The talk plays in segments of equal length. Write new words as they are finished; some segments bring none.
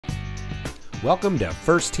Welcome to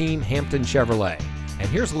First Team Hampton Chevrolet, and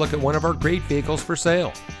here's a look at one of our great vehicles for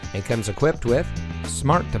sale. It comes equipped with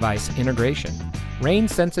smart device integration,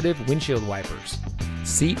 rain-sensitive windshield wipers,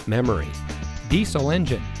 seat memory, diesel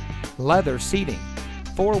engine, leather seating,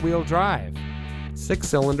 four-wheel drive,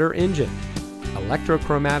 six-cylinder engine,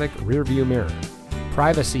 electrochromatic rear-view mirror,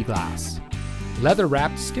 privacy glass,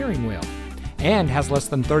 leather-wrapped steering wheel, and has less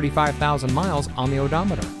than 35,000 miles on the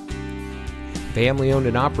odometer. Family owned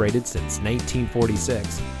and operated since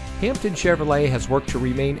 1946, Hampton Chevrolet has worked to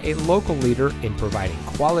remain a local leader in providing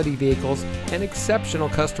quality vehicles and exceptional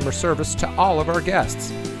customer service to all of our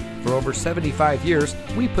guests. For over 75 years,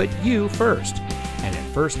 we put you first. And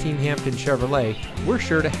at First Team Hampton Chevrolet, we're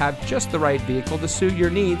sure to have just the right vehicle to suit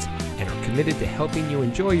your needs and are committed to helping you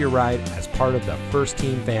enjoy your ride as part of the First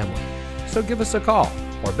Team family. So give us a call,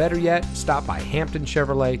 or better yet, stop by Hampton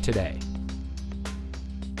Chevrolet today.